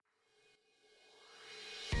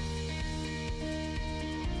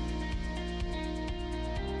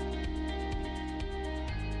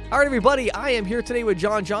All right, everybody, I am here today with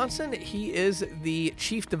John Johnson. He is the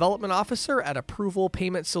Chief Development Officer at Approval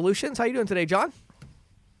Payment Solutions. How are you doing today, John?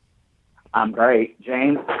 I'm great.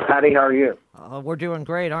 James, Patty, how are you? We're doing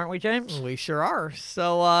great, aren't we, James? We sure are.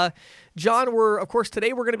 So, John,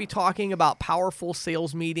 today we're going to be talking about powerful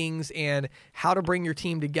sales meetings and how to bring your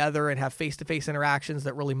team together and have face-to-face interactions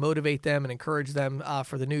that really motivate them and encourage them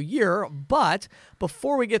for the new year. But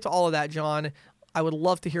before we get to all of that, John, I would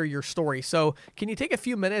love to hear your story. So can you take a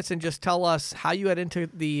few minutes and just tell us how you got into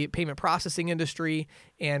the payment processing industry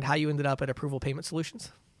and how you ended up at Approval Payment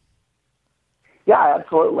Solutions? Yeah,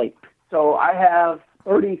 absolutely. So I have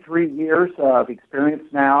 33 years of experience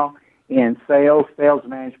now in sales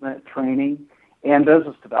management, training, and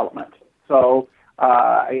business development. So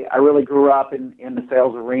I really grew up in the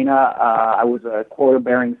sales arena. I was a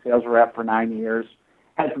quota-bearing sales rep for 9 years,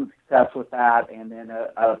 had some success with that, and then,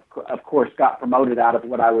 of course, got promoted out of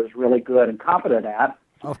what I was really good and competent at.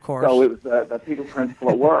 Of course. So it was the Peter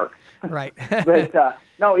principle at work. Right. But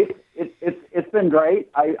no, it's been great.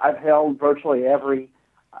 I've held virtually every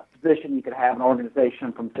position you could have in an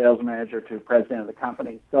organization, from sales manager to president of the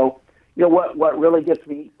company. So, you know, what really gets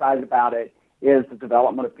me excited about it is the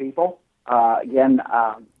development of people.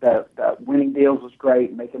 The winning deals is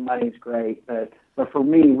great, making money is great, but for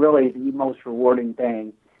me, really, the most rewarding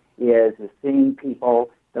thing is seeing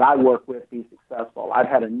people that I work with be successful. I've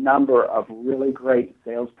had a number of really great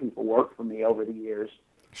salespeople work for me over the years.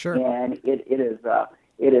 Sure. And it is a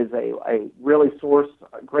really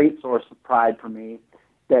great source of pride for me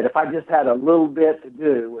that if I just had a little bit to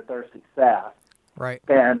do with their success, right,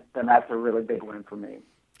 then that's a really big win for me.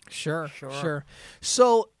 Sure.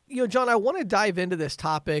 So, John, I want to dive into this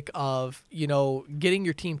topic of, getting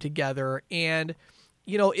your team together. And,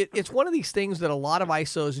 it's one of these things that a lot of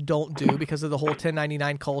ISOs don't do because of the whole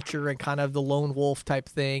 1099 culture and kind of the lone wolf type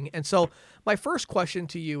thing. And so my first question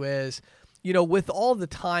to you is, with all the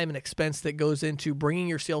time and expense that goes into bringing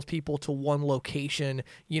your salespeople to one location,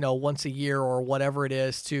 once a year or whatever it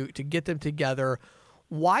is to get them together,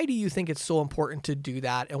 why do you think it's so important to do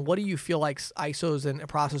that? And what do you feel like ISOs and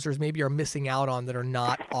processors maybe are missing out on that are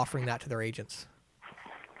not offering that to their agents?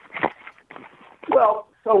 Well,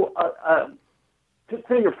 so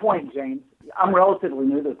to your point, James, I'm relatively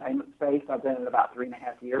new to the payment space. I've been in it about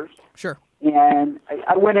 3.5 years. Sure. And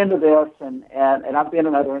I went into this, and I've been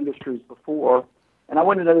in other industries before, and I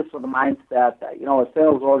went into this with the mindset that, a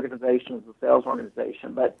sales organization is a sales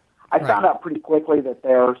organization. But I found out pretty quickly that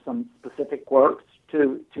there are some specific quirks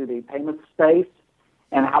to the payment space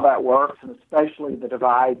and how that works, and especially the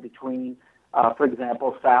divide between, for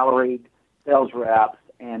example, salaried sales reps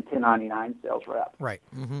and 1099 sales reps. Right.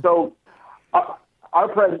 Mm-hmm. So our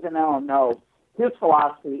president, Alan Knows, his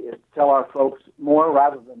philosophy is to tell our folks more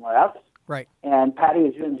rather than less. Right. And Patty,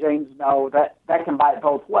 as you and James know, that can bite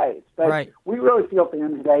both ways. But we really feel at the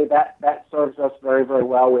end of the day that serves us very, very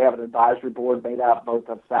well. We have an advisory board made up both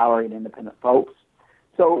of salary and independent folks.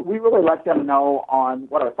 So we really let them know on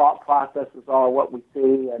what our thought processes are, what we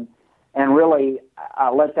see, and really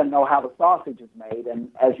let them know how the sausage is made. And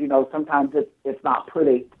as you know, sometimes it's not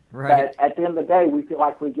pretty. Right. But at the end of the day, we feel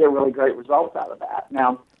like we get really great results out of that.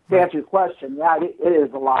 Now, to answer your question, it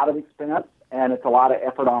is a lot of expense, and it's a lot of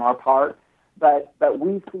effort on our part. But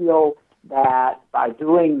we feel that by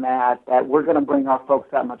doing that we're going to bring our folks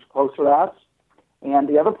that much closer to us. And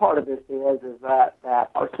the other part of this is that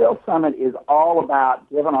our sales summit is all about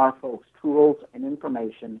giving our folks tools and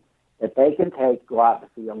information that they can take, go out in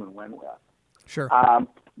the field, and win with. Sure.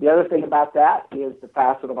 The other thing about that is the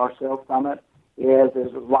facet of our sales summit is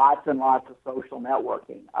there's lots and lots of social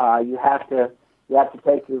networking. You have to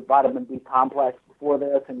take your vitamin B complex before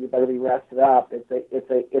this, and you better be rested up.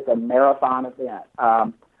 It's a marathon event.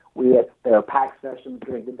 There are packed sessions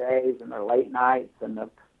during the days, and there are late nights, and the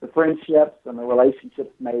friendships and the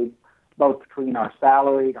relationships made both between our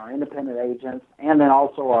salaried, our independent agents, and then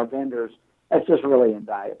also our vendors. That's just really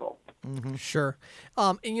invaluable. Mm-hmm. Sure.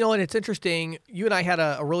 And it's interesting. You and I had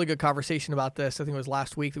a really good conversation about this. I think it was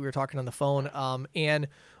last week that we were talking on the phone. And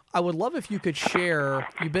I would love if you could share,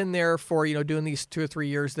 you've been there for, doing these 2 or 3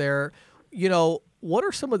 years there. What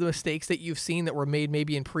are some of the mistakes that you've seen that were made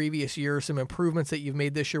maybe in previous years, some improvements that you've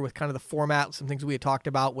made this year with kind of the format, some things we had talked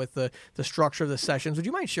about with the structure of the sessions? Would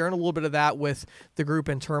you mind sharing a little bit of that with the group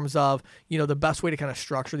in terms of, the best way to kind of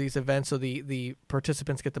structure these events so the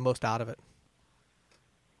participants get the most out of it?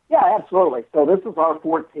 Yeah, absolutely. So this is our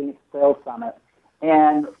 14th Sales Summit,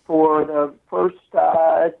 and for the first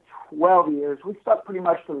 12 years, we stuck pretty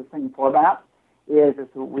much to the same format. Is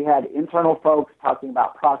we had internal folks talking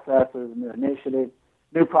about processes, new initiatives,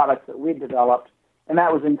 new products that we developed, and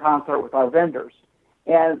that was in concert with our vendors.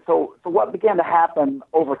 And so what began to happen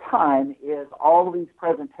over time is all of these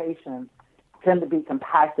presentations tend to be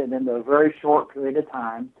compacted into a very short period of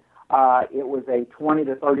time. It was a 20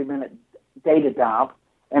 to 30-minute data dump,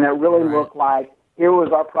 and it really looked like here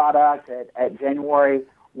was our product at January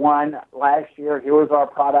 1 last year, here was our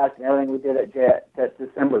product and everything we did at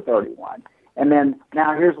December 31. And then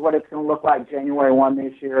now here's what it's going to look like January 1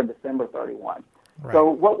 this year and December 31. Right. So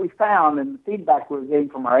what we found and the feedback we were getting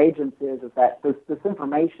from our agents is that this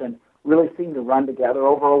information really seemed to run together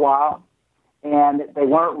over a while, and they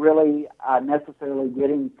weren't really necessarily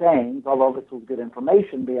getting things, although this was good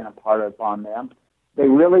information being a part of on them, they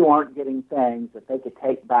really weren't getting things that they could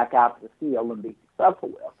take back out to the field and be successful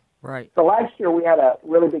with. Right. So last year we had a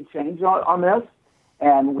really big change on this,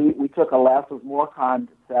 and we took a less is more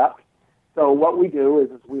concept. So what we do is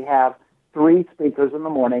we have 3 speakers in the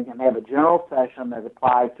morning, and they have a general session that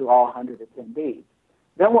applies to all 100 attendees.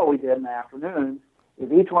 Then what we did in the afternoons is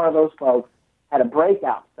each one of those folks had a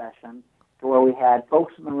breakout session to where we had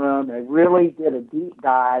folks in the room that really did a deep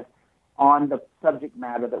dive on the subject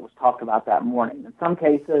matter that was talked about that morning. In some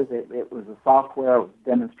cases, it was the software, it was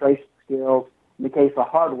demonstration skills. In the case of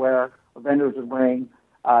hardware, our vendors would bring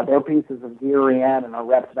their pieces of gear in, and our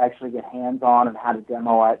reps would actually get hands-on and how to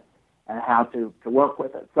demo it and how to work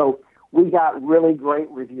with it. So we got really great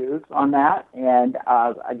reviews on that, and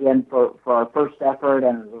again, for our first effort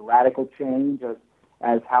and as a radical change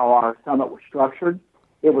as how our summit was structured,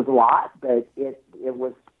 it was a lot, but it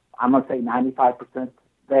was, I'm going to say 95%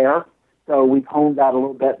 there. So we've honed that a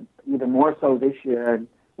little bit, even more so this year, and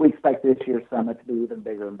we expect this year's summit to be even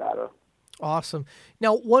bigger and better. Awesome.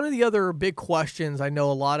 Now, one of the other big questions, I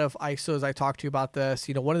know a lot of ISOs I talk to about this,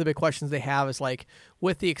 one of the big questions they have is like,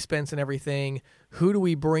 with the expense and everything, who do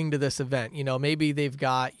we bring to this event? Maybe they've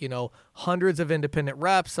got, hundreds of independent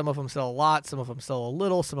reps. Some of them sell a lot. Some of them sell a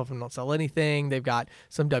little. Some of them don't sell anything. They've got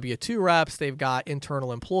some W-2 reps. They've got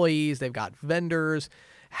internal employees. They've got vendors.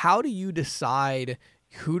 How do you decide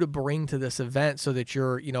who to bring to this event so that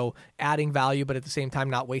you're, adding value, but at the same time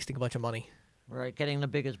not wasting a bunch of money? Right, getting the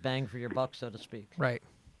biggest bang for your buck, so to speak. Right.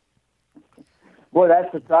 Boy,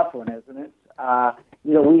 that's a tough one, isn't it?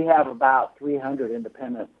 We have about 300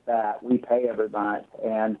 independents that we pay every month,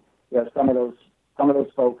 and some of those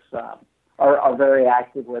folks are very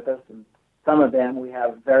active with us, and some of them we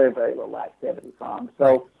have very, very little activity from.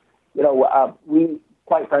 So, we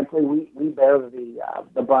quite frankly we bear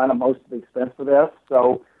the brunt of most of the expense for this.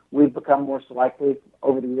 So we've become more selective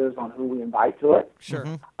over the years on who we invite to it. Sure.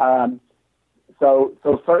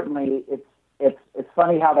 So certainly it's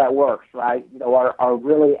funny how that works, right? Our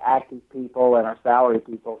really active people and our salary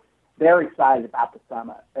people, they're excited about the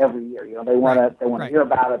summit every year. They want to hear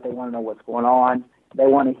about it. They want to know what's going on. They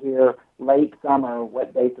want to hear late summer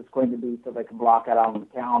what date it's going to be so they can block it out on the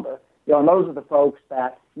calendar. And those are the folks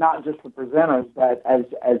that, not just the presenters, but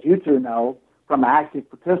as you two know, from active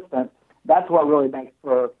participants, that's what really makes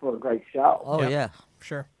for a great show. Oh, yeah.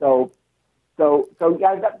 Sure. So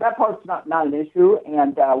yeah, that part's not an issue,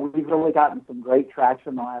 and we've really gotten some great traction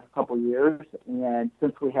in the last couple of years. And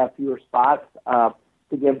since we have fewer spots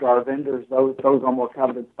to give to our vendors, those are more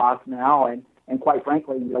coveted spots now. And quite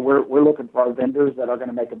frankly, we're looking for our vendors that are going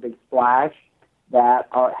to make a big splash, that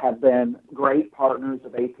have been great partners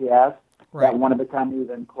of APS, that want to become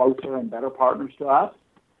even closer and better partners to us.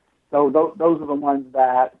 So those are the ones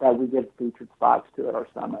that we give featured spots to at our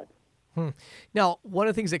summit. Now, one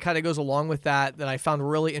of the things that kind of goes along with that I found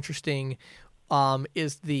really interesting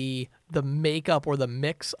is the makeup or the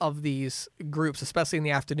mix of these groups, especially in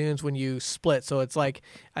the afternoons when you split. So it's like,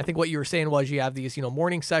 I think what you were saying was you have these,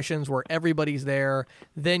 morning sessions where everybody's there,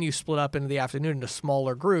 then you split up into the afternoon into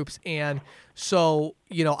smaller groups. And so,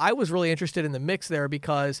 I was really interested in the mix there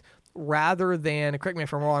because rather than, correct me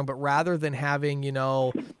if I'm wrong, but rather than having,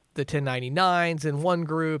 the 1099s in one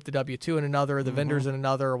group, the W-2 in another, the vendors in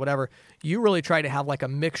another, or whatever, you really try to have like a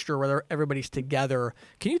mixture where everybody's together.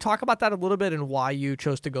 Can you talk about that a little bit and why you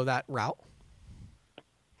chose to go that route?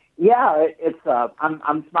 Yeah, it's.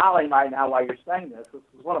 I'm smiling right now while you're saying this. This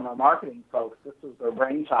was one of my marketing folks. This was their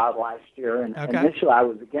brainchild last year, and initially I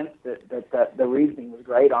was against it, but the reasoning was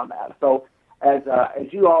great on that. So as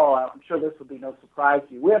you all, I'm sure this would be no surprise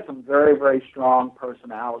to you, we have some very, very strong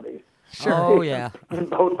personalities. Sure. Oh, yeah. in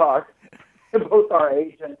both our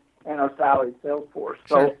agent and our salaried sales force.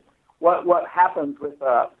 So what happens with,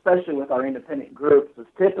 especially with our independent groups, is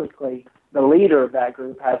typically the leader of that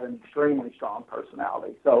group has an extremely strong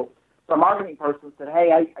personality. So the marketing person said,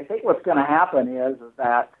 hey, I think what's going to happen is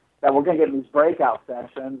that we're going to get in these breakout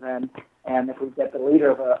sessions, and if we get the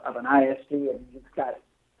leader of an ISG and he's got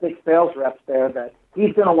 6 sales reps there, that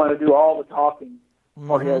he's going to want to do all the talking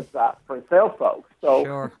for his sales folks. So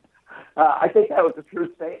Sure. I think that was a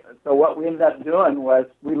true statement. So what we ended up doing was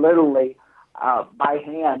we literally by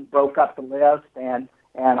hand broke up the list, and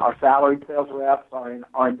our salaried sales reps are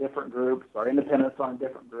in different groups, our independents are in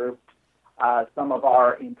different groups. Some of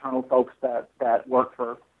our internal folks that work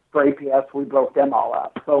for APS, we broke them all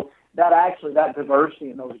up. So that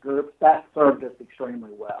diversity in those groups, that served us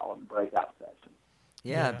extremely well in breakout sessions.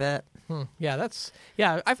 Yeah, I bet.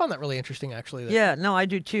 Yeah, I found that really interesting, actually. Yeah, no, I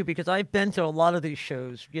do too, because I've been to a lot of these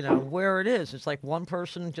shows, where it is. It's like one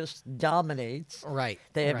person just dominates. Right.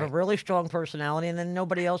 They have a really strong personality, and then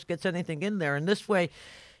nobody else gets anything in there. And this way,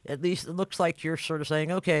 at least it looks like you're sort of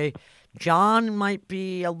saying, okay, John might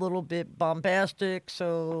be a little bit bombastic,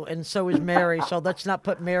 so is Mary, so let's not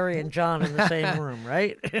put Mary and John in the same room,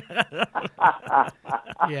 right?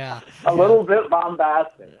 Yeah. A little bit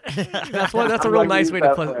bombastic. That's a real nice way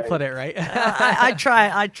to put it, right? I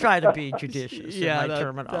try to be judicious in my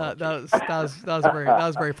terminology. That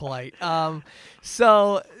was very polite.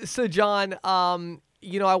 So John,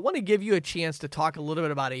 I want to give you a chance to talk a little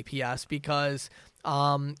bit about APS because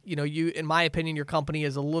you, in my opinion, your company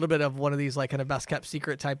is a little bit of one of these like kind of best kept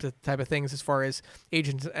secret type of things as far as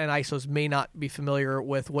agents and ISOs may not be familiar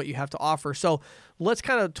with what you have to offer. So let's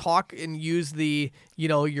kind of talk and use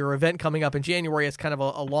your event coming up in January as kind of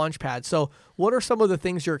a launch pad. So what are some of the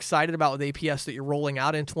things you're excited about with APS that you're rolling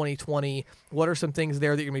out in 2020? What are some things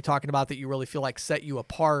there that you're going to be talking about that you really feel like set you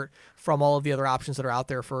apart from all of the other options that are out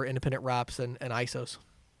there for independent reps and ISOs?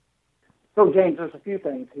 So James, there's a few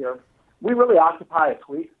things here. We really occupy a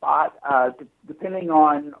sweet spot. Depending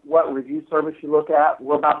on what review service you look at,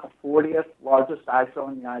 we're about the 40th largest ISO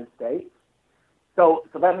in the United States. So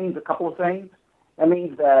that means a couple of things. That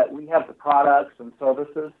means that we have the products and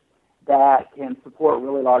services that can support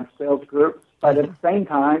really large sales groups, but at the same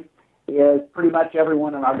time, is pretty much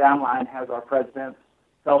everyone in our downline has our president's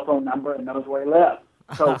cell phone number and knows where he lives.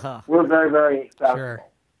 So we're very, very accessible.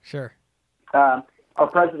 Sure. Our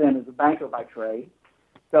president is a banker by trade.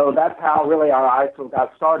 So that's how really our ISO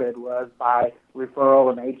got started, was by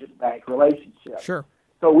referral and agent bank relationship. Sure.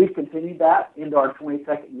 So we've continued that into our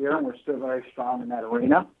 22nd year, and we're still very strong in that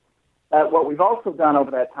arena. What we've also done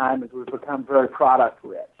over that time is we've become very product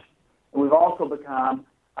rich. And we've also become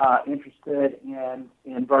interested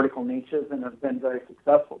in vertical niches and have been very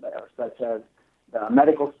successful there, such as the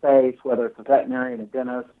medical space, whether it's a veterinarian, a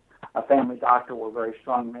dentist, a family doctor, we're very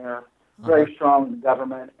strong there. Very strong in the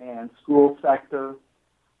government and school sector.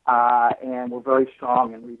 And we're very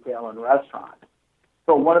strong in retail and restaurants.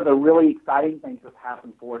 So one of the really exciting things that's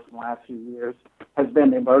happened for us in the last few years has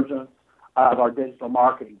been the emergence of our digital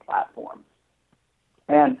marketing platforms.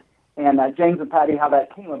 And James and Patty, how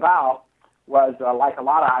that came about was like a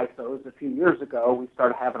lot of ISOs a few years ago, we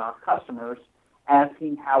started having our customers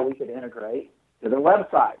asking how we could integrate to their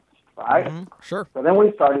websites, right? Mm-hmm. Sure. So then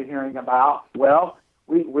we started hearing about,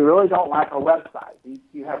 we really don't like our website. Do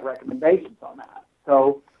you have recommendations on that?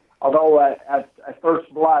 So although at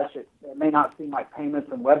first blush it may not seem like payments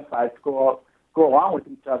and websites go along with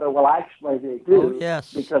each other, well, actually they do. Oh,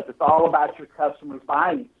 yes. Because it's all about your customer's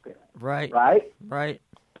buying experience. Right.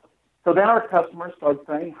 So then our customers started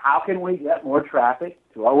saying, how can we get more traffic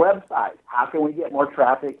to our website? How can we get more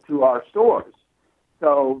traffic to our stores?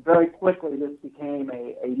 So very quickly this became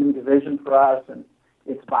a new division for us, and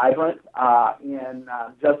it's vibrant. In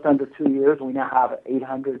just under 2 years, we now have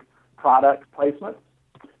 800 product placements.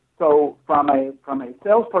 So from a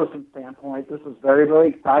salesperson standpoint, this is very, very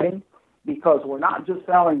exciting because we're not just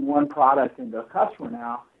selling one product into a customer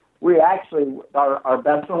now. We actually, our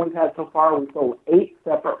best one we've had so far, we sold 8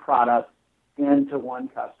 separate products into one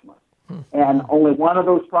customer. And only one of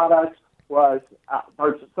those products was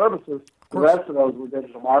purchase services. The rest of those were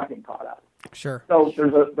digital marketing products. Sure. So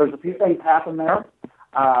there's a few things happen there.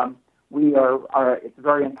 It's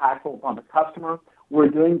very impactful upon the customer. We're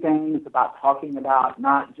doing things about talking about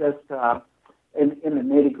not just in the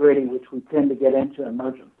nitty-gritty, which we tend to get into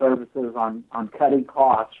emergent services on cutting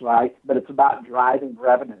costs, right? But it's about driving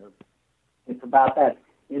revenue. It's about that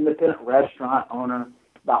independent restaurant owner,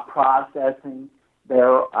 about processing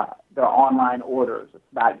their online orders. It's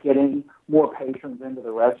about getting more patrons into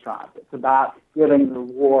the restaurant. It's about giving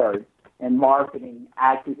rewards and marketing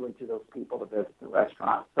actively to those people to visit the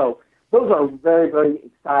restaurant. So those are very, very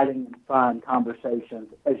exciting and fun conversations,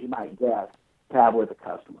 as you might guess, to have with a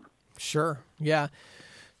customer. Sure. Yeah.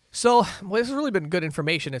 So, this has really been good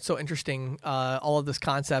information. It's so interesting, all of this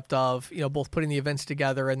concept of, both putting the events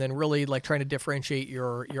together and then really like trying to differentiate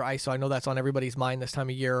your ISO. I know that's on everybody's mind this time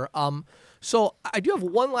of year. So I do have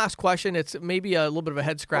one last question. It's maybe a little bit of a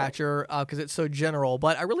head scratcher because it's so general,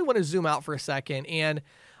 but I really want to zoom out for a second. And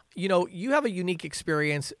you have a unique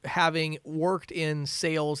experience having worked in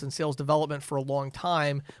sales and sales development for a long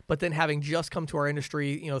time, but then having just come to our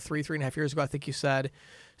industry, 3.5 years ago, I think you said.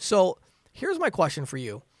 So here's my question for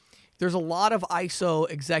you. There's a lot of ISO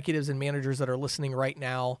executives and managers that are listening right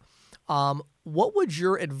now. What would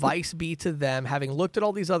your advice be to them, having looked at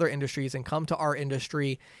all these other industries and come to our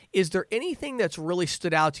industry? Is there anything that's really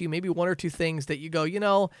stood out to you, maybe one or two things that you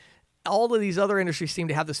go, all of these other industries seem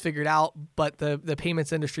to have this figured out, but the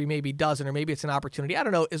payments industry maybe doesn't, or maybe it's an opportunity. I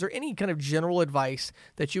don't know. Is there any kind of general advice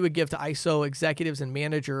that you would give to ISO executives and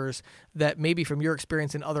managers that maybe from your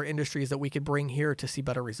experience in other industries that we could bring here to see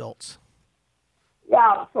better results?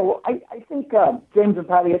 Yeah, so I think, James and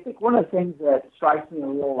Patty, I think one of the things that strikes me a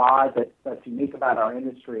little odd that's unique about our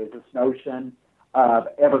industry is this notion of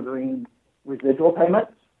evergreen residual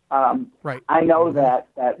payments. Right. I know that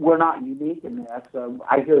we're not unique in this.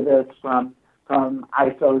 I hear this from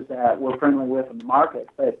ISOs that we're friendly with in the market,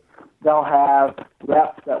 but they'll have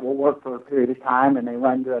reps that will work for a period of time and they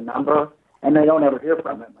run to a number and they don't ever hear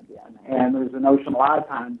from them again. And there's a notion a lot of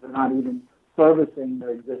times they're not even servicing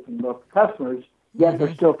their existing book of customers, yet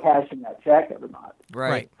they're still cashing that check every month.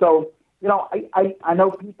 Right. So, I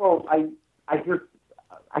know people, I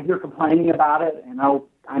hear complaining about it, and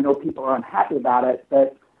I know people are unhappy about it,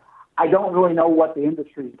 but I don't really know what the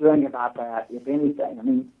industry is doing about that, if anything. I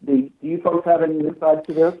mean, do you folks have any insight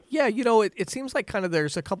to this? Yeah, it seems like kind of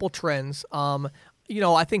there's a couple trends.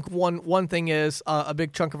 I think one thing is a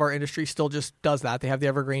big chunk of our industry still just does that. They have the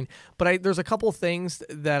evergreen. But there's a couple things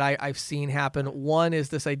that I've seen happen. One is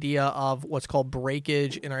this idea of what's called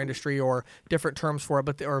breakage in our industry, or different terms for it,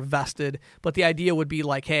 but or vested. But the idea would be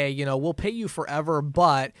like, hey, we'll pay you forever,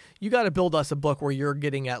 but you got to build us a book where you're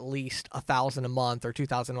getting at least $1,000 a month or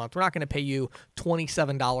 $2,000 a month. We're not going to pay you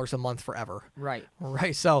 $27 a month forever. Right.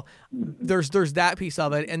 So there's that piece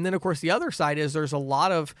of it. And then, of course, the other side is there's a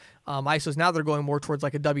lot of ISOs now they're going more towards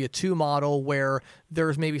like a W-2 model where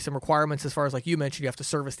there's maybe some requirements as far as, like you mentioned, you have to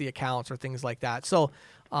service the accounts or things like that. So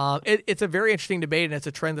it's a very interesting debate, and it's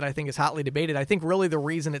a trend that I think is hotly debated. I think really the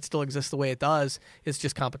reason it still exists the way it does is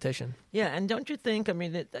just competition. Yeah, and don't you think,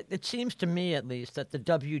 it seems to me at least that the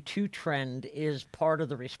W-2 trend is part of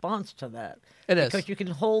the response to that. It is. Because you can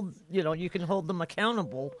hold them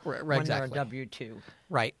accountable when exactly. they're a W-2.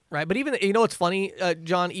 Right. But even, it's funny,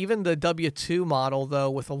 John, even the W-2 model, though,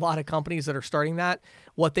 with a lot of companies that are starting that,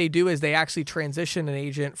 what they do is they actually transition an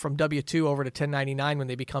agent from W-2 over to 1099 when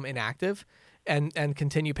they become inactive. And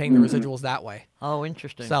continue paying the residuals that way. Oh,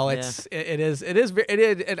 interesting. So it is.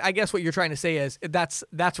 I guess what you're trying to say is that's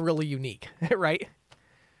really unique, right?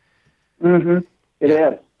 Mm-hmm. It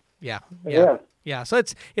is. Yeah. It is. Yeah. So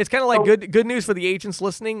it's kind of like good news for the agents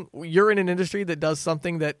listening. You're in an industry that does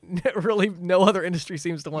something that really no other industry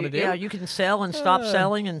seems to want to do. Yeah, you can sell and stop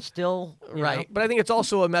selling and still right. But I think it's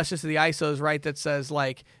also a message to the ISOs, right, that says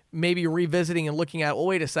like, maybe revisiting and looking at, well,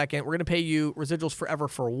 wait a second, we're going to pay you residuals forever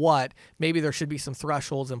for what? Maybe there should be some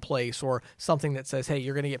thresholds in place or something that says, hey,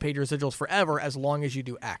 you're going to get paid your residuals forever as long as you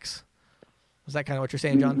do X. Is that kind of what you're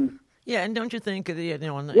saying, John? Mm-hmm. Yeah, and don't you think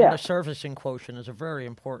the servicing quotient is a very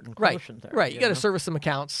important quotient there? Right, you got to service some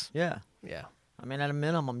accounts. Yeah. Yeah. At a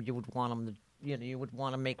minimum, you would want them to. You would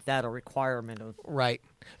want to make that a requirement of. Right.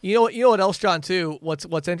 You know what else, John? Too.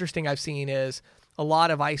 What's interesting I've seen is a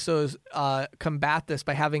lot of ISOs combat this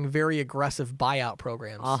by having very aggressive buyout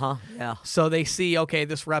programs. Yeah. So they see, okay,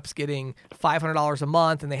 this rep's getting $500 a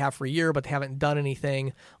month and they have for a year, but they haven't done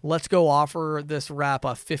anything. Let's go offer this rep a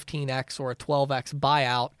 15x or a 12x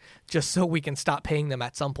buyout just so we can stop paying them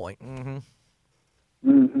at some point. Mm-hmm.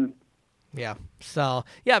 Mm-hmm. Yeah. So,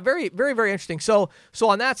 yeah, very, very, very interesting. So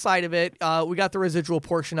on that side of it, we got the residual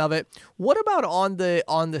portion of it. What about on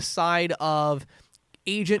the side of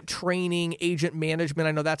agent training, agent management?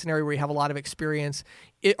 I know that's an area where you have a lot of experience.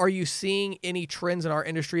 Are you seeing any trends in our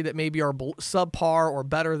industry that maybe are subpar or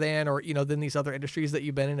better than, or than these other industries that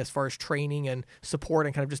you've been in as far as training and support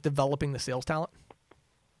and kind of just developing the sales talent?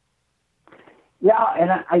 Yeah, and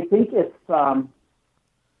I think it's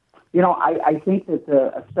I think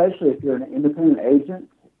that especially if you're an independent agent,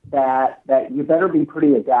 that you better be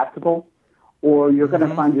pretty adaptable, or you're going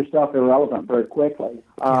to find yourself irrelevant very quickly.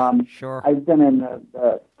 Sure. I've been in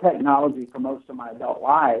the technology for most of my adult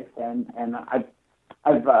life, and I'm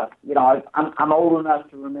old enough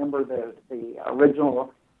to remember the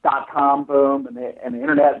original .com boom and the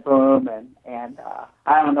internet boom, and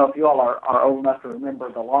I don't know if you all are old enough to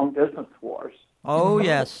remember the long distance wars. Oh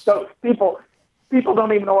yes. So people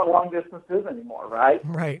don't even know what long distance is anymore, right?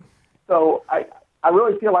 Right. So I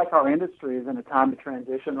really feel like our industry is in a time of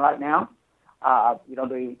transition right now.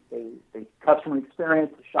 The customer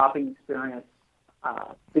experience, the shopping experience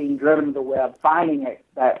being driven to the web, finding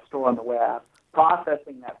that store on the web,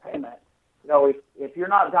 processing that payment. If you're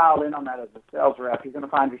not dialed in on that as a sales rep, you're going to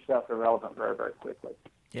find yourself irrelevant very, very quickly.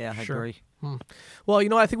 Yeah, I Sure. agree. Well,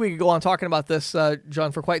 I think we could go on talking about this,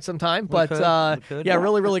 John, for quite some time. But We could. yeah,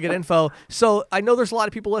 really, really good info. So I know there's a lot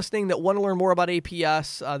of people listening that want to learn more about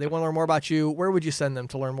APS. They want to learn more about you. Where would you send them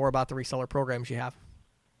to learn more about the reseller programs you have?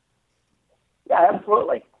 Yeah,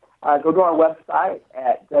 absolutely. Go to our website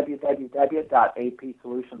at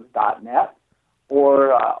www.apsolutions.net,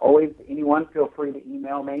 or always anyone feel free to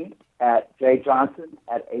email me at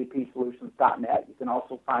jjohnson@apsolutions.net. You can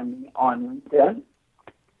also find me on LinkedIn.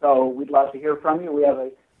 So we'd love to hear from you. We have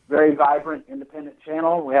a very vibrant independent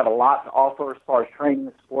channel. We have a lot to offer as far as training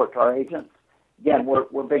and support to our agents. Again,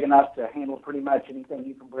 we're big enough to handle pretty much anything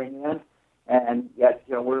you can bring in, and yet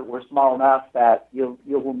we're small enough that you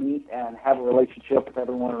will meet and have a relationship with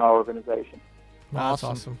everyone in our organization. That's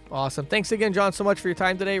awesome. Thanks again, John, so much for your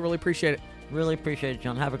time today. Really appreciate it. Really appreciate it,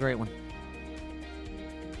 John. Have a great one.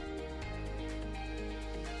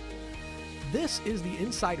 This is the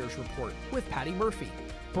Insider's Report with Patty Murphy,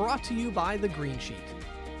 brought to you by The Green Sheet.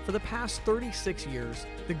 For the past 36 years,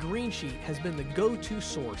 The Green Sheet has been the go-to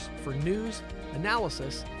source for news,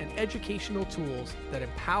 analysis, and educational tools that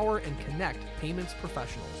empower and connect payments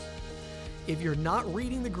professionals. If you're not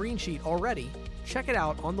reading The Green Sheet already, check it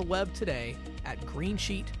out on the web today at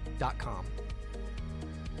greensheet.com.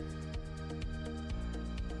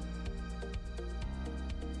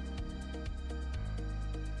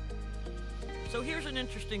 So here's an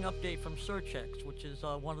interesting update from Surchex, which is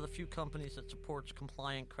one of the few companies that supports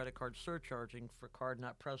compliant credit card surcharging for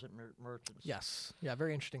card-not-present merchants. Yes. Yeah,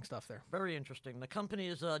 very interesting stuff there. Very interesting. The company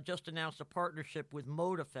has just announced a partnership with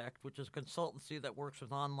ModeEffect, which is a consultancy that works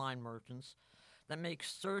with online merchants that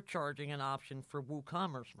makes surcharging an option for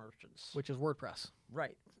WooCommerce merchants. Which is WordPress.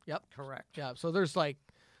 Right. Yep. Correct. Yeah, so there's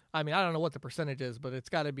I don't know what the percentage is, but it's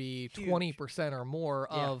got to be 20% or more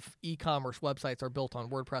of e-commerce websites are built on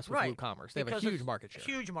WordPress with WooCommerce. They have a huge market share.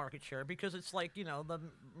 Huge market share because it's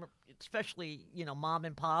especially mom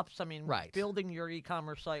and pops. I mean, building your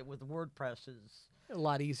e-commerce site with WordPress is a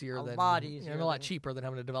lot easier and a lot cheaper than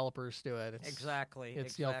having the developers do it. It's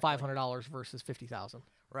 $500 versus $50,000.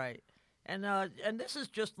 Right. And this is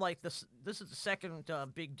just like this. This is the second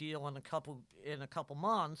big deal in a couple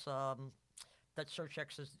months. That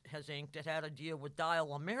Surchex has inked. It had a deal with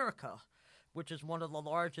Dial America, which is one of the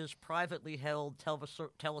largest privately held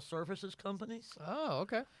teleservices companies. Oh,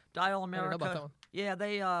 okay. Dial America. I didn't know about that one. Yeah,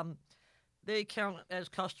 they count as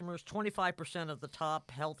customers 25% of the top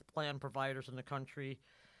health plan providers in the country.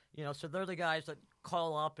 So they're the guys that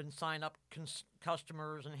call up and sign up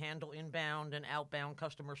customers and handle inbound and outbound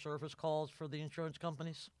customer service calls for the insurance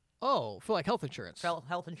companies. Oh, for health insurance.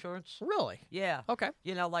 Health insurance. Really? Yeah. Okay.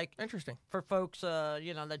 Interesting. For folks,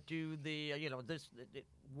 that do the,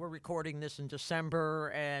 we're recording this in December,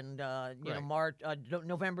 and March,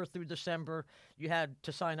 November through December, you had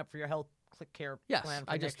to sign up for your health care plan.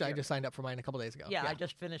 I just signed up for mine a couple days ago. Yeah, I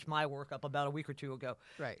just finished my workup about a week or two ago.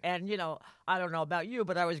 Right. And I don't know about you,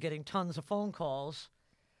 but I was getting tons of phone calls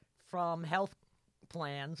from health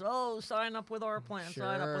plans. Oh, sign up with our plan. Sure,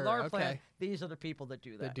 sign up with our plan. These are the people that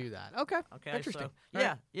do that. Okay. So, Interesting.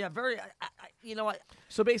 yeah. Very.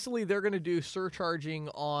 So basically, they're going to do surcharging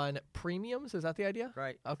on premiums. Is that the idea?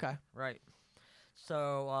 Right. Okay. Right.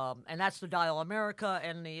 So, and that's the Dial America,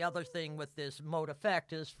 and the other thing with this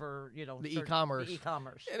ModeEffect is for the e-commerce. The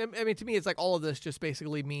e-commerce. And I mean, to me, it's like all of this just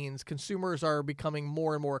basically means consumers are becoming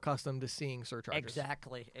more and more accustomed to seeing surcharges.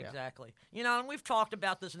 Exactly. And we've talked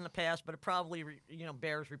about this in the past, but it probably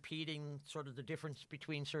bears repeating sort of the difference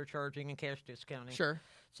between surcharging and cash discounting. Sure.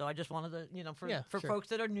 So I just wanted to, for folks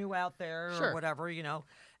that are new out there or whatever,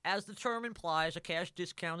 as the term implies, a cash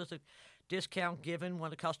discount is a discount given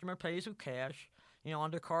when a customer pays with cash.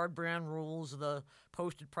 Under card brand rules, the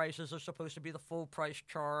posted prices are supposed to be the full price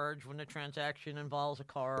charge when the transaction involves a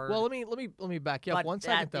card. Well, let me back you up 1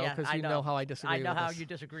 second though, because you know how I disagree. I know with how this. you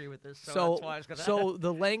disagree with this. So that's why I was going to. So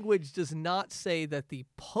the language does not say that the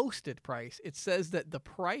posted price. It says that the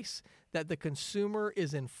price that the consumer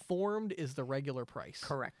is informed is the regular price.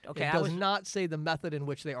 Correct. Okay. It does not say the method in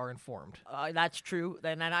which they are informed. That's true.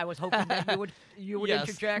 And I was hoping that you would yes.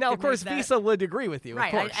 interject. Now, of course, Visa would agree with you.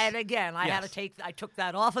 Right. Of course. And again, I took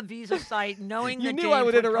that off of Visa's site, knowing you that knew I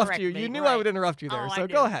would interrupt you. Me. You knew I would interrupt you there. So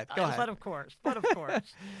go ahead. Go ahead. But of course.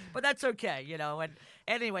 But that's okay. And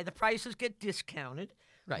anyway, the prices get discounted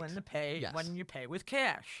when you pay with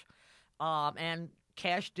cash, and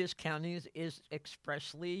cash discounting is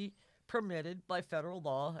expressly permitted by federal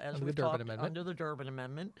law, as under we've the Durbin talked Amendment. under the Durbin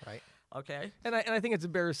Amendment. Right. Okay. And I think it's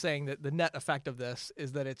fair saying that the net effect of this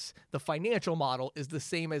is that it's the financial model is the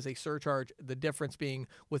same as a surcharge. The difference being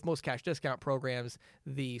with most cash discount programs,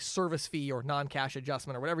 the service fee or non-cash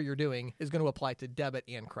adjustment or whatever you're doing is going to apply to debit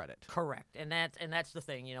and credit. Correct. And that's the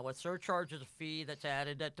thing. A surcharge is a fee that's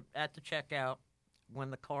added at the checkout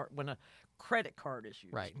when a credit card is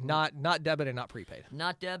used. Right. Not debit and not prepaid.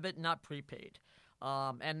 Not debit, not prepaid.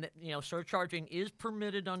 And surcharging is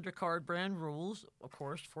permitted under card brand rules, of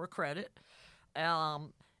course, for credit,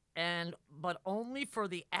 but only for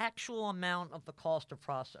the actual amount of the cost of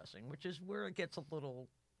processing, which is where it gets a little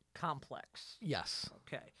complex. Yes.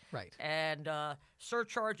 Okay. Right. And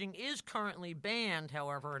surcharging is currently banned,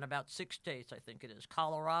 however, in about 6 states, I think it is: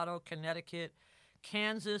 Colorado, Connecticut,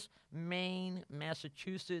 Kansas, Maine,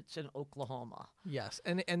 Massachusetts, and Oklahoma. Yes.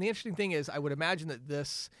 And the interesting thing is, I would imagine that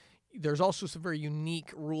there's also some very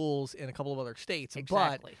unique rules in a couple of other states.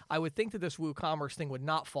 Exactly. But I would think that this WooCommerce thing would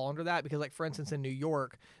not fall under that because, like, for instance, in New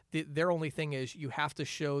York, their only thing is you have to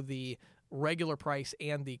show the regular price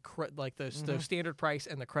and the standard price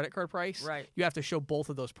and the credit card price. Right. You have to show both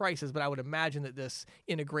of those prices. But I would imagine that this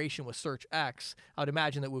integration with SearchX, I would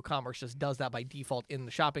imagine that WooCommerce just does that by default in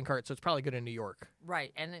the shopping cart. So it's probably good in New York.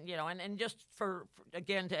 Right. And and just for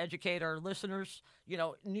again to educate our listeners,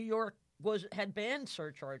 New York had banned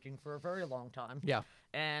surcharging for a very long time. Yeah.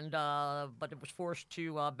 And but it was forced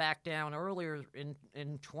to back down earlier in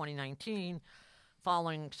 2019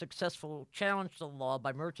 following successful challenge to the law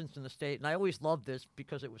by merchants in the state. And I always loved this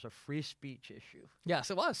because it was a free speech issue.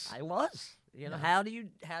 Yes, it was. I was. How do you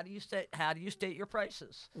state your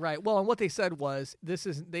prices? Right. Well, and what they said was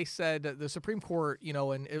they said the Supreme Court,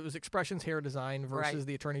 and it was Expressions Hair Design versus Right.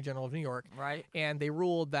 the Attorney General of New York. Right. And they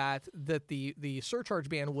ruled that the surcharge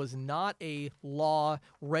ban was not a law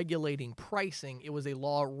regulating pricing. It was a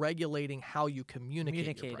law regulating how you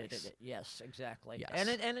communicate your price. It. Yes, exactly. Yes.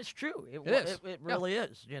 And it's true. It is. It really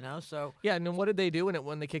is, So Yeah, and then what did they do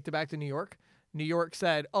when they kicked it back to New York? New York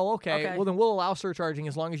said, "Oh, okay. Well, then we'll allow surcharging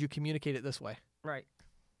as long as you communicate it this way." Right.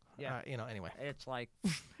 Yeah. Anyway. It's like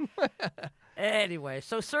anyway.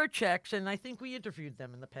 So SearchX, and I think we interviewed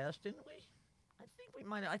them in the past, didn't we?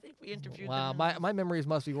 I think we interviewed Wow, them. my memories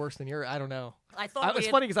must be worse than yours. I don't know. I thought it's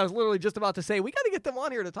funny because I was literally just about to say we got to get them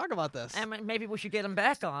on here to talk about this. And maybe we should get them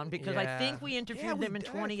back on because I Yeah. think we interviewed Yeah, we them in did.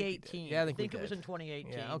 I think we did. 2018. Yeah, I think we it was did. in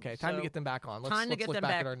 2018. Yeah, okay. Time to So- get them back on. Time to Let's get look them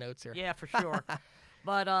back back at our notes here. Yeah, for sure.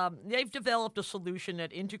 But they've developed a solution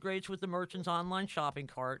that integrates with the merchant's online shopping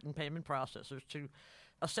cart and payment processors to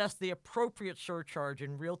assess the appropriate surcharge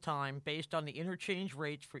in real time based on the interchange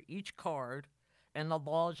rates for each card and the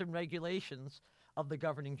laws and regulations of the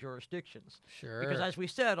governing jurisdictions. Sure. Because as we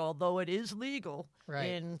said, although it is legal Right.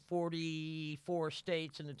 in 44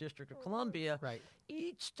 states in the District of Columbia, Right.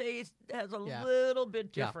 each state has a Yeah. little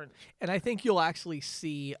bit different. Yeah. And I think you'll actually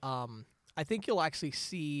see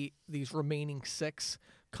these remaining 6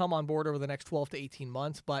 come on board over the next 12 to 18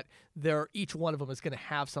 months, but each one of them is going to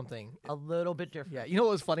have something. A little bit different. Yeah. You know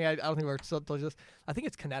what was funny? I don't think we told you this. I think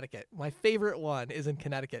it's Connecticut. My favorite one is in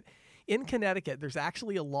Connecticut. In Connecticut, there's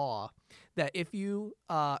actually a law that if you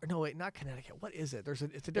no, wait, not Connecticut. What is it? It's a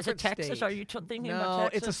Is it different Texas? state. Are you thinking no, about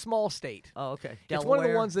Texas? it's a small state. Oh, okay. It's one of the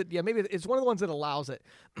Delaware? ones that, maybe it's one of the ones that allows it.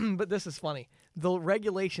 But this is funny. The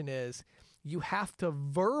regulation is you have to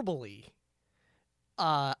verbally,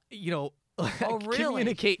 really?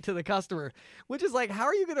 communicate to the customer, which is like, how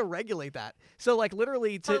are you going to regulate that? So, like,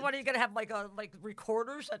 literally to. So what are you gonna have like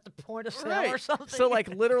recorders at the point of sale or something? So, like,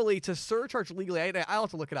 literally to surcharge legally, I'll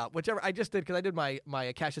have to look it up. Whichever I just did because I did my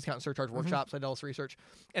cash discount and surcharge workshops. I did all this research,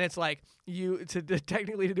 and it's like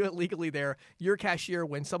technically to do it legally there, your cashier,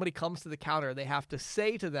 when somebody comes to the counter, they have to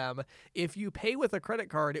say to them, if you pay with a credit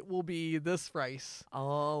card, it will be this price.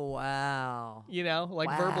 Oh wow!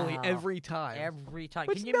 Verbally Wow. every time. Every time.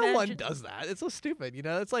 Which Can you no imagine? one does that. It's so stupid.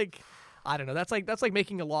 It's like, I don't know. That's like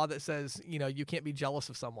making a law that says, you can't be jealous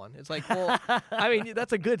of someone. It's like, well, I mean,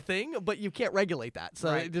 that's a good thing, but you can't regulate that. So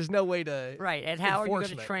Right. there's no way to. Right, and how are you going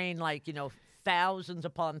enforce to it. train thousands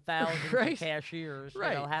upon thousands Right. of cashiers?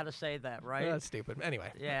 Right. How to say that, right? That's stupid.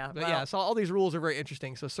 Anyway. Yeah, But well- yeah, so all these rules are very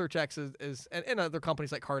interesting. So SearchX is and other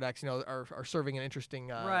companies like CardX, are serving an interesting,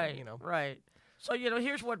 Right. Right. So,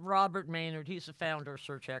 here's what Robert Maynard, he's the founder of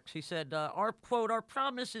SearchX. He said, our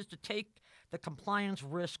promise is to take the compliance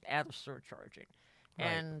risk out of surcharging. Right.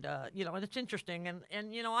 And, and it's interesting. And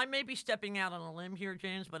I may be stepping out on a limb here,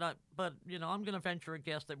 James, but I'm going to venture a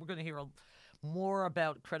guess that we're going to hear more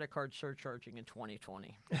about credit card surcharging in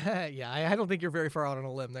 2020. Yeah, I don't think you're very far out on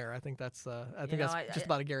a limb there. I think that's just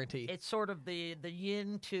about a guarantee. It's sort of the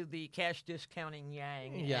yin to the cash discounting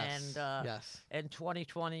yang. Yes, And, yes. And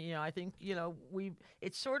 2020, I think,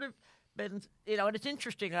 it's sort of been, and it's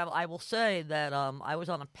interesting. I will say that I was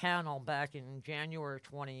on a panel back in January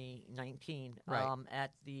 2019 Right.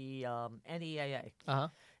 at the NEAA, Uh-huh.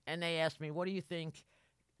 and they asked me, "What do you think?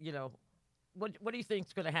 What do you think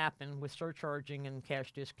is going to happen with surcharging and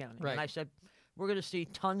cash discounting?" Right. And I said, "We're going to see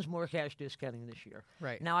tons more cash discounting this year."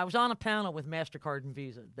 Right. Now, I was on a panel with MasterCard and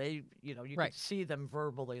Visa. They, you Right. could see them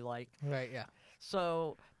verbally, like. Right, yeah.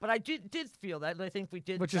 So, but I did feel that, and I think we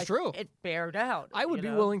did. Which is true. It bared out. I would you be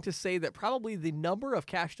know? willing to say that probably the number of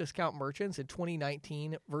cash discount merchants in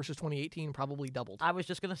 2019 versus 2018 probably doubled. I was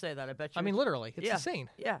just going to say that. I bet you. I mean, literally, it's yeah, insane.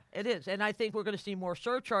 Yeah, it is, and I think we're going to see more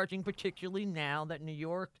surcharging, particularly now that New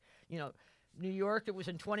York, it was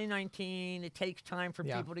in 2019. It takes time for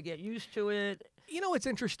Yeah. people to get used to it. It's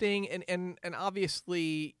interesting, and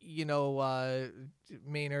obviously,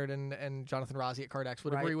 Maynard and Jonathan Rossi at Cardex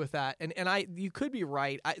would Right. agree with that. And you could be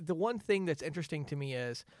right. The one thing that's interesting to me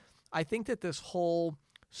is I think that this whole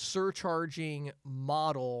surcharging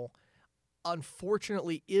model,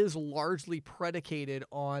 unfortunately, is largely predicated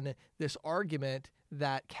on this argument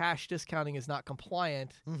that cash discounting is not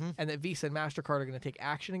compliant and that Visa and MasterCard are going to take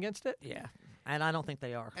action against it. Yeah, and I don't think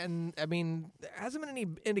they are. And I mean, there hasn't been any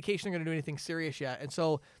indication they're going to do anything serious yet. And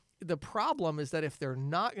so the problem is that if they're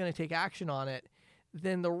not going to take action on it,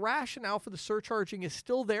 then the rationale for the surcharging is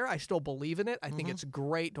still there. I still believe in it. I think it's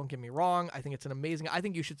great. Don't get me wrong. I think it's an amazing. I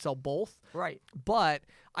think you should sell both. Right. But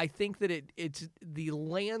I think that it's the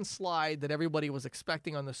landslide that everybody was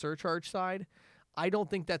expecting on the surcharge side. I don't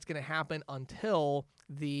think that's going to happen until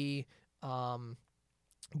the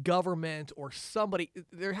government or somebody.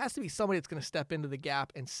 There has to be somebody that's going to step into the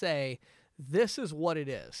gap and say, this is what it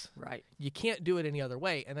is. Right. You can't do it any other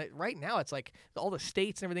way. And right now, it's like all the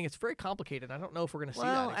states and everything. It's very complicated. I don't know if we're going to see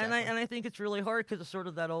that. Well, Exactly. and I think it's really hard because it's sort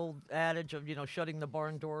of that old adage of shutting the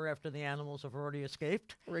barn door after the animals have already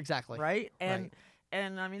escaped. Exactly. Right. And Right.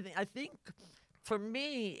 and I mean, I think for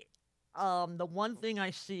me, the one thing I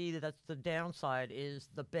see that's the downside is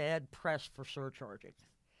the bad press for surcharging.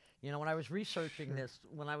 When I was researching this,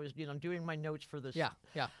 when I was doing my notes for this, Yeah.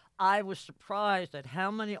 I was surprised at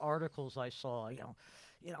how many articles I saw.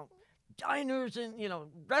 Diners and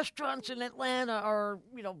restaurants in Atlanta are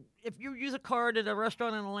if you use a card at a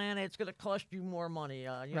restaurant in Atlanta, it's going to cost you more money.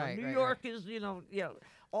 Right, New right, York right. is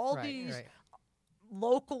all Right, these right.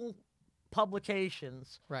 local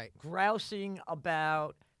publications Right. grousing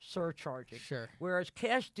about surcharging. Sure. Whereas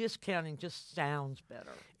cash discounting just sounds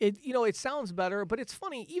better. It sounds better, but it's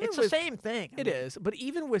funny. Even It's with, the same thing. It is, but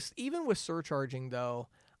even with surcharging though,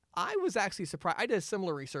 I was actually surprised. I did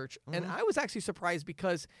similar research, and I was actually surprised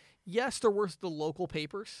because yes, there were the local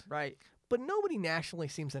papers, Right. but nobody nationally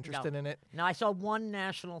seems interested in it. No, I saw one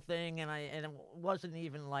national thing, and it wasn't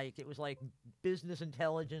even like it was like Business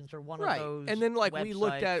Intelligence or one Right, of those. and then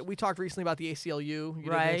websites. we talked recently about the ACLU, you did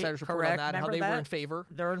the Right, Insider's report on correct. that, and how Remember they were that? in favor.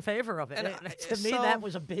 They're in favor of it. And To me, so- that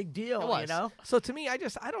was a big deal. It was. So to me, I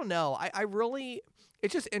don't know. I really,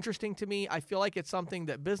 it's just interesting to me. I feel like it's something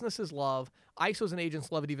that businesses love. ISOs and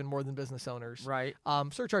agents love it even more than business owners. Right.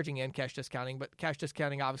 Surcharging and cash discounting, but cash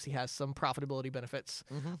discounting obviously has some profitability benefits,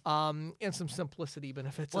 and some simplicity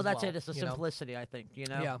benefits. Well, as that's well, it. It's the you know? simplicity, I think.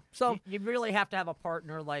 Yeah. So- you really have to have a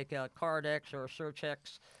partner like a CardX or a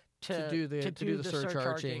SearchX to do the surcharging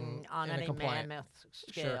surcharging on in a any compliant- mammoth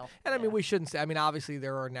scale. And I mean, Yeah. we shouldn't say. I mean, obviously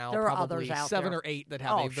there are now There are probably others out 7 there. or 8 that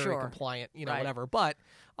have Oh, a very sure. compliant, Right. whatever. But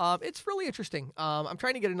it's really interesting. I'm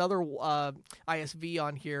trying to get another ISV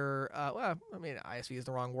on here. Well, I mean, ISV is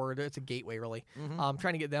the wrong word. It's a gateway, really. I'm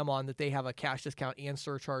trying to get them on that they have a cash discount and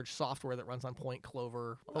surcharge software that runs on Point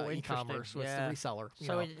Clover e-commerce with Yeah. the reseller. you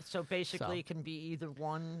So know. so basically, it can be either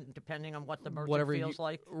one, depending on what the merchant Whatever feels you,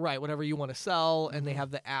 like. right? Whatever you want to sell, and they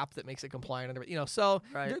have the app that makes it compliant and everything. So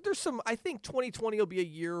Right. there's some. I think 2020 will be a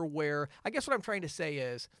year where I guess what I'm trying to say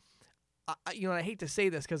is, I hate to say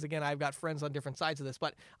this because again I've got friends on different sides of this,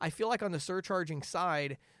 but I feel like on the surcharging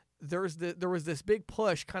side, there was this big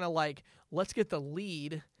push, kind of like let's get the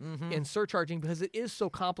lead in surcharging because it is so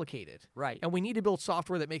complicated, Right. And we need to build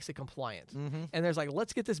software that makes it compliant. And there's like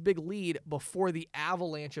let's get this big lead before the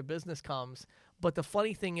avalanche of business comes. But the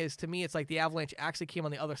funny thing is, to me, it's like the avalanche actually came on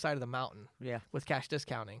the other side of the mountain, Yeah. with cash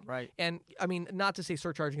discounting, Right. And I mean, not to say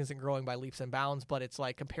surcharging isn't growing by leaps and bounds, but it's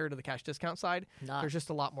like compared to the cash discount side, Not- there's just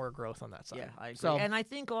a lot more growth on that side. Yeah, I agree. So, And I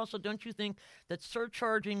think also, don't you think that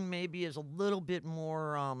surcharging maybe is a little bit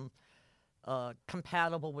more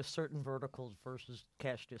compatible with certain verticals versus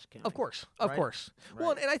cash discounting? Of course. Right? Well,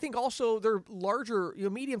 Right. and I think also they're larger,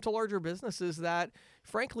 medium to larger businesses that,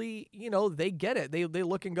 frankly, they get it. They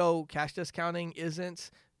look and go, cash discounting isn't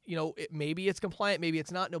maybe it's compliant, maybe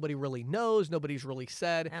it's not. Nobody really knows. Nobody's really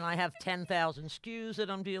said. And I have 10,000 SKUs that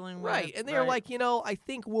I'm dealing with. Right. And they're like, I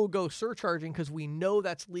think we'll go surcharging because we know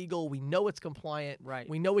that's legal. We know it's compliant. Right.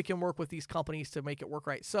 We know we can work with these companies to make it work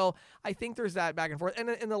right. So I think there's that back and forth.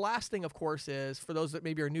 And the last thing, of course, is for those that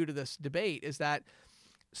maybe are new to this debate, is that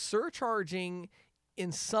surcharging in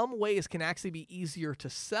some ways can actually be easier to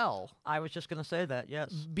sell. I was just going to say that, yes.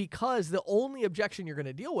 Because the only objection you're going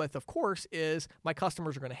to deal with, of course, is my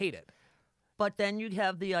customers are going to hate it. But then you'd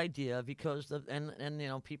have the idea, because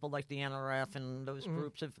people like the NRF and those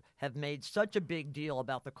groups have made such a big deal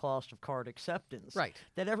about the cost of card acceptance, right?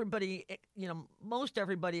 That everybody, most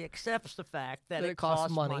everybody accepts the fact that it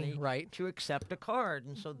costs money, right, to accept a card,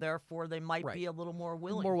 and so therefore they might be a little more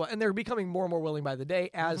willing. And they're becoming more and more willing by the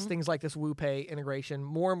day as things like this WooPay integration.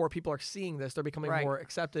 More and more people are seeing this; they're becoming more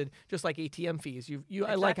accepted. Just like ATM fees, exactly.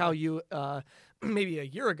 I like how you maybe a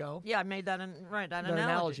year ago, I made that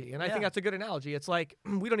analogy, and I think that's a good analogy. It's like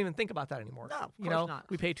we don't even think about that anymore. No, of course not.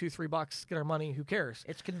 We pay $2-3, get our money. Who cares?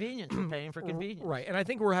 It's convenience. We're paying for convenience, right? And I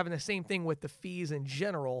think we're having the same thing with the fees in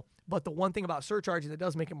general. But the one thing about surcharging that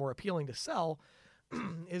does make it more appealing to sell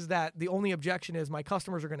is that the only objection is my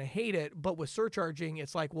customers are going to hate it. But with surcharging,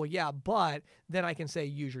 it's like, well, yeah, but then I can say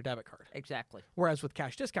use your debit card. Exactly. Whereas with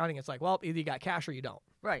cash discounting, it's like, well, either you got cash or you don't.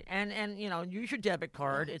 Right. And use your debit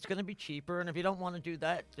card. It's going to be cheaper. And if you don't want to do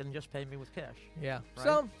that, then just pay me with cash. Yeah. Right?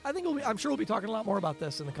 So I think I'm sure we'll be talking a lot more about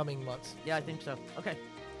this in the coming months. Yeah, I think so. Okay.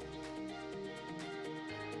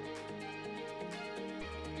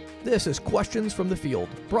 This is Questions from the Field,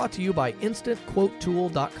 brought to you by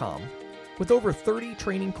InstantQuoteTool.com. With over 30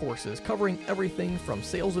 training courses covering everything from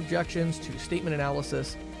sales objections to statement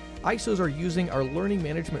analysis, ISOs are using our learning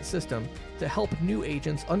management system to help new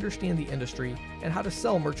agents understand the industry and how to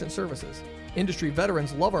sell merchant services. Industry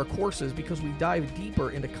veterans love our courses because we dive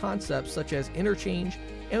deeper into concepts such as interchange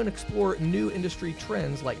and explore new industry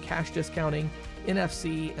trends like cash discounting,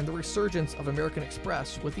 NFC, and the resurgence of American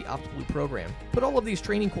Express with the OptBlue program. Put all of these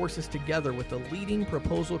training courses together with the leading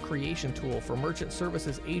proposal creation tool for merchant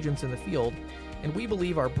services agents in the field, and we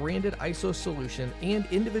believe our branded ISO solution and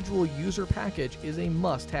individual user package is a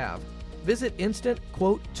must-have. Visit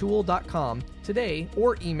InstantQuoteTool.com today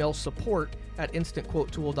or email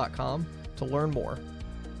support@InstantQuoteTool.com to learn more.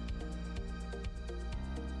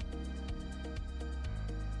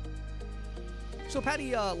 So,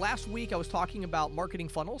 Patty, last week I was talking about marketing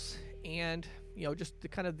funnels and, just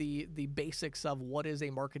the basics of what is a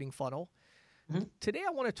marketing funnel. Mm-hmm. Today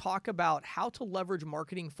I want to talk about how to leverage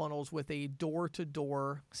marketing funnels with a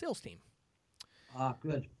door-to-door sales team.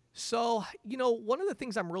 Good. So, one of the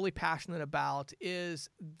things I'm really passionate about is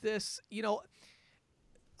this,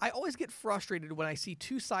 I always get frustrated when I see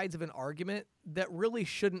two sides of an argument that really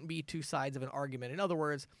shouldn't be two sides of an argument. In other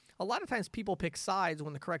words, a lot of times people pick sides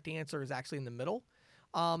when the correct answer is actually in the middle.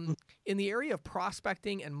 In the area of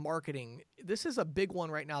prospecting and marketing, this is a big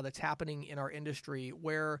one right now that's happening in our industry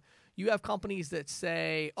where you have companies that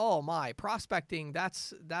say, oh my, prospecting,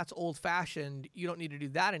 that's old-fashioned. You don't need to do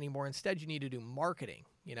that anymore. Instead, you need to do marketing,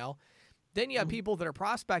 Then you have people that are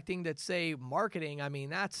prospecting that say marketing,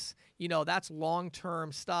 that's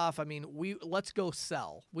long-term stuff. Let's go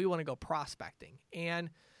sell. We want to go prospecting.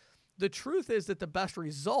 And the truth is that the best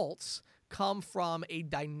results come from a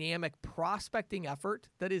dynamic prospecting effort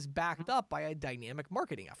that is backed up by a dynamic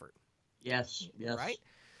marketing effort. Yes. Right?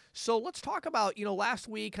 So let's talk about, last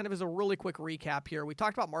week, kind of as a really quick recap here, we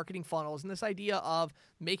talked about marketing funnels and this idea of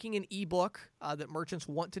making an ebook that merchants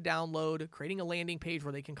want to download, creating a landing page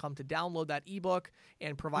where they can come to download that ebook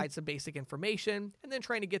and provide some basic information, and then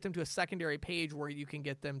trying to get them to a secondary page where you can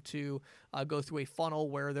get them to go through a funnel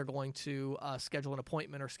where they're going to schedule an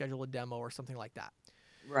appointment or schedule a demo or something like that.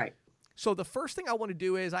 Right. So the first thing I want to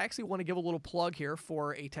do is I actually want to give a little plug here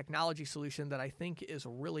for a technology solution that I think is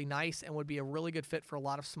really nice and would be a really good fit for a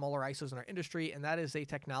lot of smaller ISOs in our industry, and that is a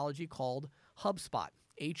technology called HubSpot,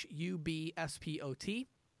 HubSpot.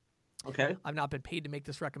 Okay. I've not been paid to make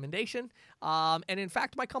this recommendation. And in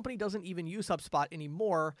fact, my company doesn't even use HubSpot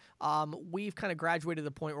anymore. We've kind of graduated to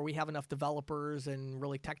the point where we have enough developers and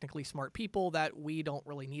really technically smart people that we don't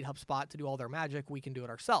really need HubSpot to do all their magic. We can do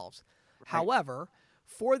it ourselves. Right. However,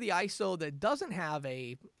 for the ISO that doesn't have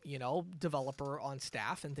a, developer on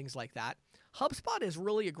staff and things like that, HubSpot is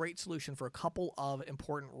really a great solution for a couple of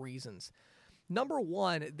important reasons. Number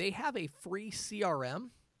one, they have a free CRM.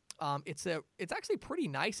 It's actually pretty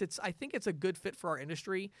nice. I think it's a good fit for our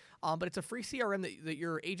industry, but it's a free CRM that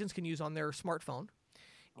your agents can use on their smartphone.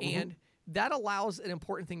 Mm-hmm. And that allows an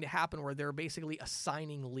important thing to happen where they're basically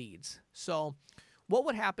assigning leads. So what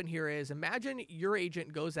would happen here is imagine your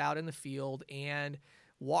agent goes out in the field and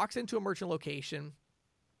walks into a merchant location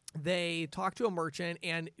they talk to a merchant,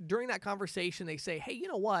 and during that conversation, they say, hey, you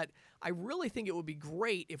know what? I really think it would be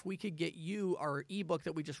great if we could get you our ebook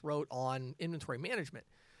that we just wrote on inventory management.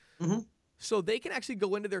 Mhm. So they can actually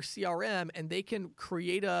go into their CRM and they can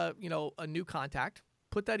create a new contact,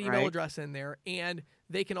 put that email Right. address in there, and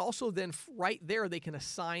they can also then right there, they can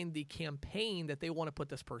assign the campaign that they want to put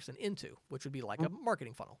this person into, which would be like a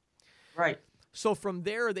marketing funnel. Right. So from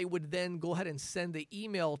there, they would then go ahead and send the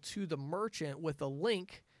email to the merchant with a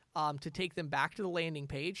link to take them back to the landing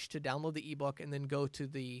page to download the ebook and then go to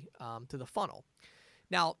the funnel.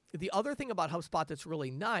 Now, the other thing about HubSpot that's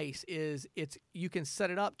really nice is you can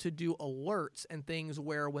set it up to do alerts and things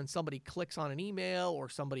where when somebody clicks on an email or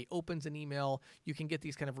somebody opens an email, you can get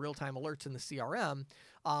these kind of real-time alerts in the CRM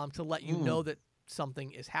to let you know that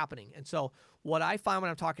something is happening. And so what I find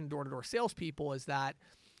when I'm talking to door-to-door salespeople is that,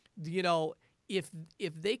 if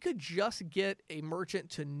they could just get a merchant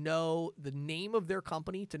to know the name of their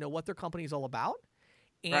company, to know what their company is all about,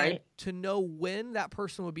 and Right. to know when that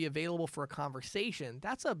person would be available for a conversation,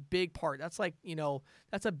 that's a big part. That's like,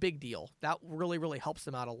 that's a big deal. That really, really helps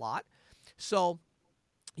them out a lot. So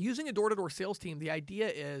using a door-to-door sales team, the idea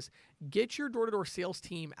is get your door-to-door sales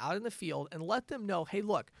team out in the field and let them know, hey,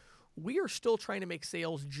 look, we are still trying to make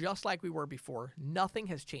sales just like we were before. Nothing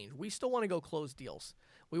has changed. We still want to go close deals.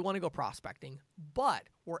 We want to go prospecting, but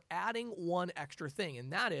we're adding one extra thing,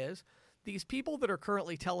 and that is these people that are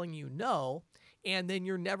currently telling you no, and then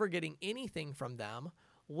you're never getting anything from them,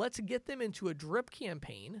 let's get them into a drip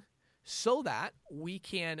campaign so that we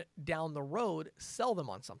can, down the road, sell them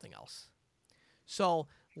on something else. So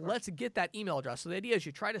let's get that email address. So the idea is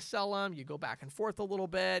you try to sell them, you go back and forth a little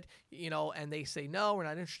bit, and they say, no, we're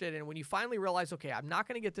not interested. And when you finally realize, okay, I'm not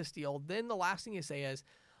going to get this deal, then the last thing you say is,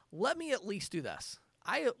 let me at least do this.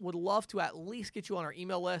 I would love to at least get you on our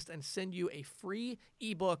email list and send you a free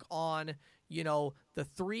ebook on, the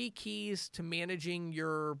 3 keys to managing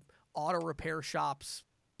your auto repair shop's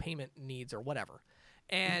payment needs or whatever.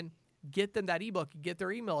 And get them that ebook, get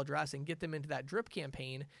their email address, and get them into that drip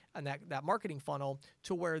campaign and that marketing funnel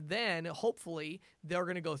to where then hopefully they're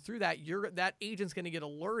going to go through that. That agent's going to get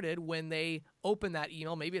alerted when they open that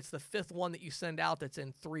email. Maybe it's the 5th one that you send out that's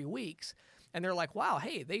in 3 weeks. And they're like, wow,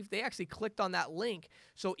 hey, they actually clicked on that link.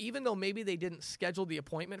 So even though maybe they didn't schedule the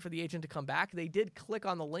appointment for the agent to come back, they did click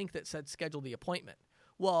on the link that said schedule the appointment.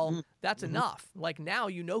 Well, that's enough. Like now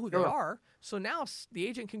you know who they are. So now the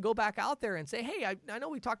agent can go back out there and say, hey, I know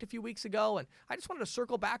we talked a few weeks ago and I just wanted to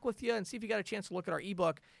circle back with you and see if you got a chance to look at our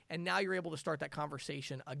ebook. And now you're able to start that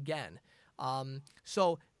conversation again.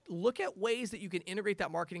 So look at ways that you can integrate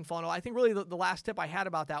that marketing funnel. I think really the last tip I had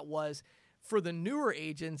about that was for the newer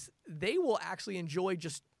agents, they will actually enjoy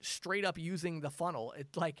just straight up using the funnel.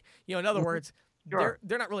 It's like, in other words, Sure.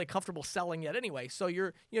 they're not really comfortable selling yet anyway. So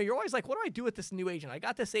you're always like, what do I do with this new agent? I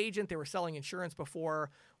got this agent, they were selling insurance before.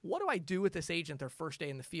 What do I do with this agent their first day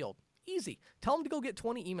in the field? Easy. Tell them to go get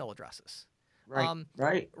 20 email addresses. Right.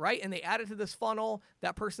 Right. And they add it to this funnel.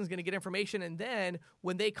 That person's going to get information. And then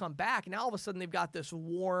when they come back, now all of a sudden they've got this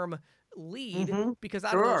warm lead because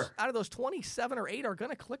out of those 27 or 8 are going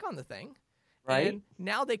to click on the thing. Right. And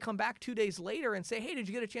now they come back 2 days later and say, hey, did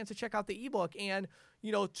you get a chance to check out the ebook? And,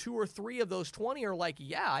 2 or 3 of those 20 are like,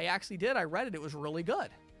 yeah, I actually did. I read it. It was really good.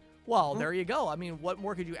 Well, there you go. I mean, what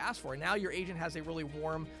more could you ask for? Now your agent has a really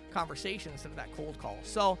warm conversation instead of that cold call.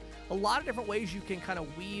 So a lot of different ways you can kind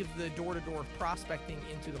of weave the door-to-door prospecting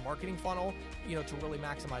into the marketing funnel, to really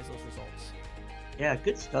maximize those results. Yeah,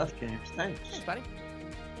 good stuff, James. Thanks. Thanks, buddy.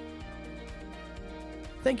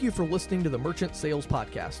 Thank you for listening to the Merchant Sales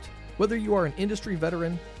Podcast. Whether you are an industry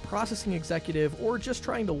veteran, processing executive, or just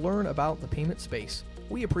trying to learn about the payment space,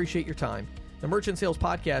 we appreciate your time. The Merchant Sales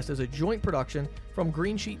Podcast is a joint production from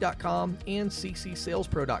Greensheet.com and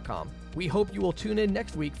CCSalesPro.com. We hope you will tune in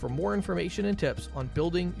next week for more information and tips on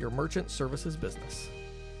building your merchant services business.